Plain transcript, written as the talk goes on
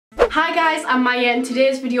Hi guys, I'm Maya and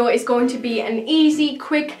today's video is going to be an easy,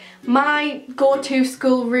 quick, my go-to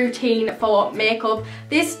school routine for makeup.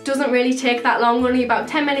 This doesn't really take that long, only about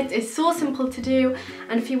 10 minutes. It's so simple to do,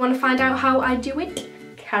 and if you want to find out how I do it,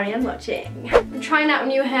 carry on watching. I'm trying out a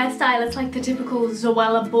new hairstyle. It's like the typical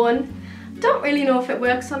Zoella bun. Don't really know if it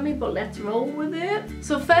works on me, but let's roll with it.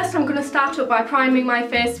 So first I'm going to start up by priming my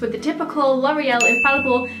face with the typical L'Oreal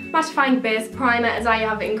Infallible Mattifying Base Primer, as I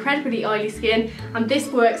have incredibly oily skin and this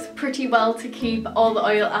works pretty well to keep all the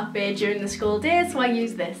oil at bay during the school days, so I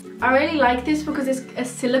use this. I really like this because it's a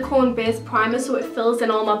silicone based primer, so it fills in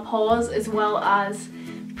all my pores as well as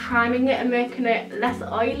priming it and making it less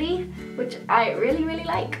oily, which I really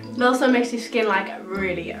like. It also makes your skin like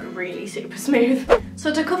really super smooth.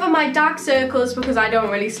 So to cover my dark circles, because I don't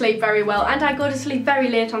really sleep very well and I go to sleep very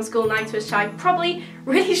late on school nights, which I probably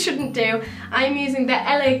really shouldn't do, I'm using the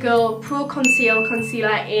LA Girl Pro Conceal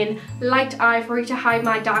Concealer in Light Ivory to hide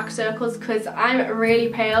my dark circles because I'm really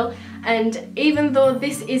pale, and even though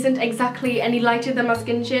this isn't exactly any lighter than my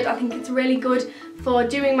skin shade, I think it's really good for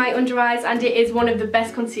doing my under eyes, and it is one of the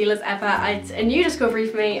best concealers ever. It's a new discovery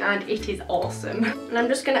for me and it is awesome. And I'm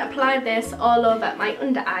just going to apply this all over my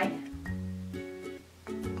under eye.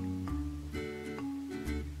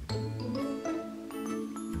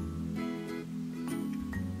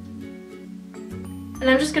 And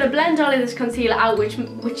I'm just going to blend all of this concealer out,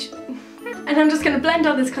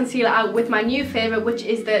 with my new favourite, which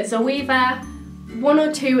is the Zoeva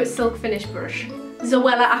 102 Silk Finish brush.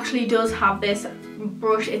 Zoella actually does have this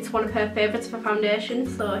brush. It's one of her favourites for foundation,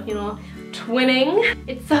 so you know, twinning.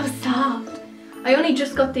 It's so soft. I only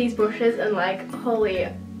just got these brushes and like, holy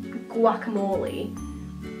guacamole,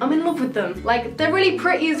 I'm in love with them. Like, they're really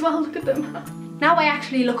pretty as well, look at them. Now I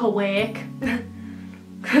actually look awake.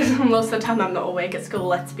 Because most of the time I'm not awake at school,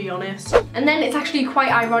 let's be honest. And then it's actually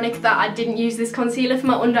quite ironic that I didn't use this concealer for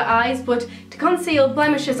my under eyes, but to conceal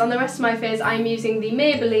blemishes on the rest of my face, I'm using the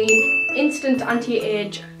Maybelline Instant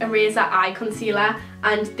Anti-Age Eraser Eye Concealer,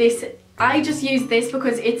 and this, I just use this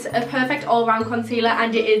because it's a perfect all-round concealer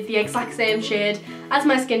and it is the exact same shade as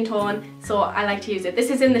my skin tone, so I like to use it.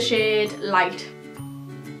 This is in the shade Light.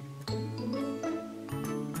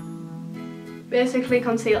 Basically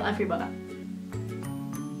conceal everywhere.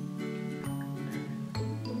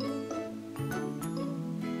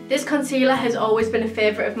 This concealer has always been a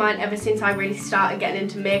favourite of mine ever since I really started getting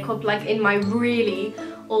into makeup. Like in my really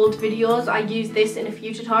old videos, I use this in a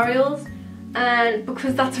few tutorials, and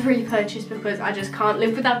because that's a repurchase, because I just can't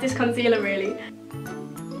live without this concealer really.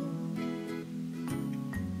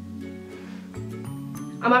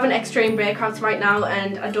 I'm having extreme breakouts right now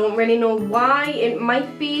and I don't really know why. It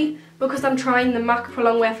might be because I'm trying the MAC Pro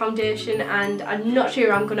Longwear foundation and I'm not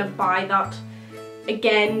sure I'm going to buy that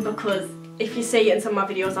again, because if you see it in some of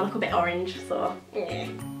my videos, I look a bit orange, so yeah.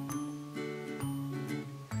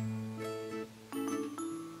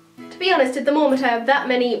 To be honest, at the moment I have that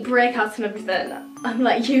many breakouts and everything, I'm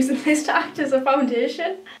like using this to act as a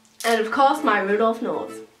foundation. And of course my Rudolph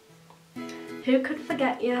nose. Who could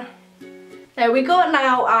forget you? There we go,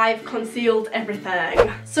 now I've concealed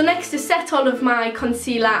everything. So next, to set all of my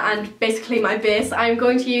concealer and basically my base, I'm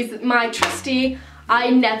going to use my trusty, I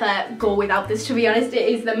never go without this to be honest, it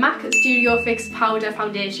is the MAC Studio Fix Powder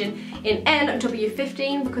Foundation in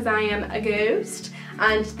NW15 because I am a ghost,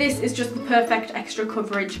 and this is just the perfect extra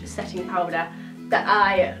coverage setting powder that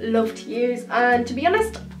I love to use. And to be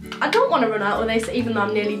honest, I don't want to run out of this even though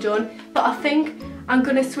I'm nearly done, but I think I'm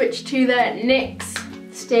going to switch to the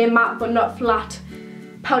NYX Stay Matte But Not Flat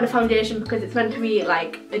powder foundation because it's meant to be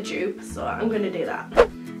like a dupe, so I'm going to do that.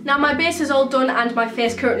 Now my base is all done and my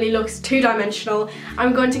face currently looks two-dimensional.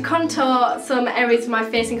 I'm going to contour some areas of my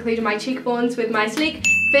face, including my cheekbones, with my Sleek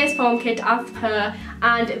Face Form Kit as per,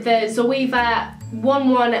 and the Zoeva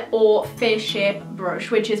 110 Face Shape brush,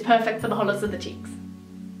 which is perfect for the hollows of the cheeks.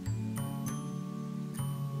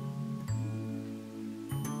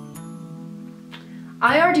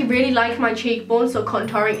 I already really like my cheekbones, so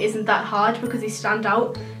contouring isn't that hard because they stand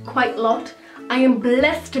out quite a lot. I am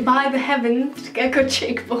blessed by the heavens to get good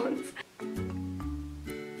cheekbones.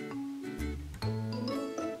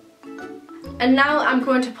 And now I'm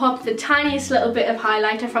going to pop the tiniest little bit of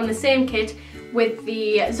highlighter from the same kit with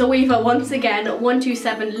the Zoeva, once again,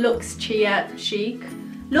 127 Luxe Sheer Cheek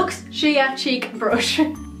brush.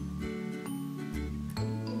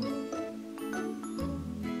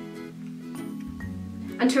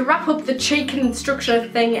 And to wrap up the cheek and structure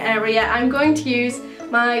thing area, I'm going to use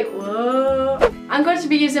I'm going to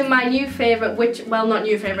be using my new favourite, which, well, not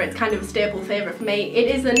new favourite, it's kind of a staple favourite for me.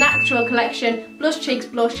 It is the Natural Collection Blush Cheeks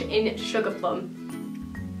Blush in Sugar Plum.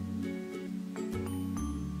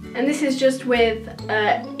 And this is just with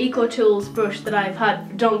Eco Tools brush that I've had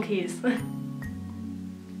for donkeys.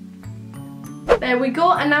 There we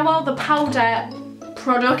go, and now all the powder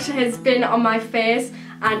product has been on my face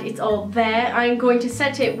and it's all there. I'm going to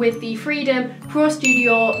set it with the Freedom Pro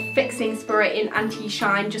Studio Fixing Spray in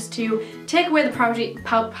Anti-Shine just to take away the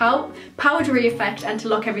powdery effect and to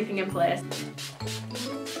lock everything in place.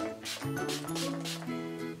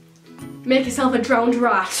 Make yourself a drowned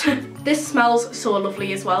rat. This smells so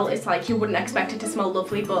lovely as well. It's like you wouldn't expect it to smell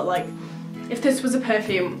lovely, but like if this was a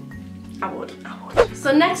perfume, I would.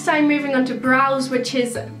 So next I'm moving on to brows, which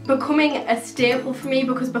is becoming a staple for me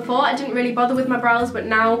because before I didn't really bother with my brows, but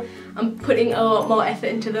now I'm putting a lot more effort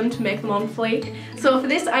into them to make them on fleek. So for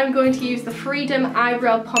this I'm going to use the Freedom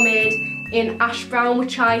Eyebrow Pomade in Ash Brown,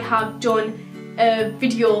 which I have done a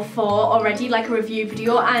video for already, like a review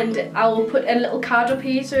video, and I will put a little card up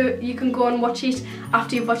here so you can go and watch it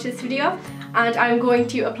after you've watched this video. And I'm going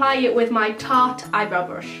to apply it with my Tarte eyebrow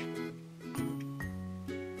brush.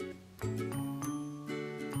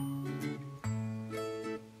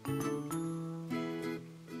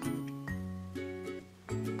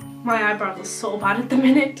 My eyebrows are so bad at the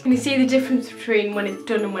minute. Can you see the difference between when it's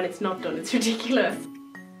done and when it's not done? It's ridiculous.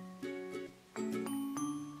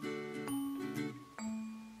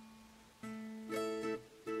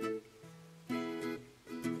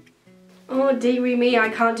 Oh dearie me, I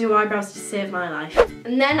can't do eyebrows to save my life.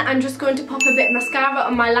 And then I'm just going to pop a bit of mascara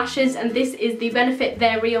on my lashes, and this is the Benefit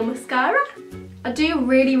They're Real mascara. I do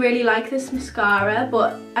really like this mascara,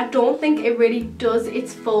 but I don't think it really does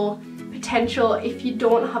its full potential if you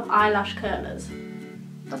don't have eyelash curlers.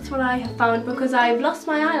 That's what I have found, because I've lost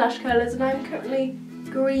my eyelash curlers and I'm currently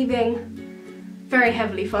grieving very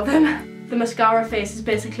heavily for them. The mascara face is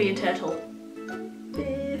basically a turtle.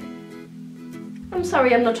 I'm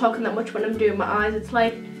sorry I'm not talking that much when I'm doing my eyes. It's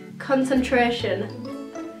like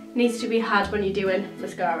concentration needs to be had when you're doing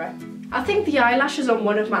mascara. I think the eyelashes on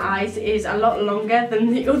one of my eyes is a lot longer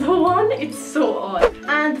than the other one. It's so odd.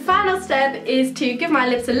 And the final step is to give my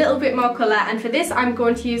lips a little bit more colour, and for this I'm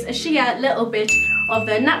going to use a sheer little bit of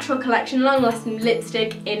the Natural Collection Long Lasting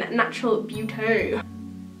Lipstick in Natural Beauty.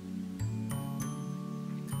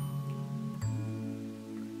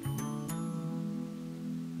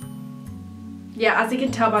 Yeah, as you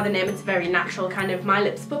can tell by the name, it's very natural, kind of my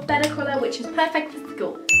lips but better colour, which is perfect for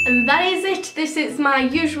school. And that is it. This is my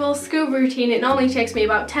usual school routine. It normally takes me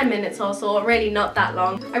about 10 minutes or so, really not that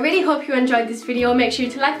long. I really hope you enjoyed this video. Make sure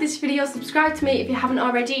to like this video, subscribe to me if you haven't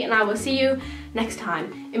already, and I will see you next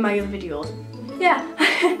time in my other videos. Yeah,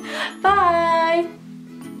 bye!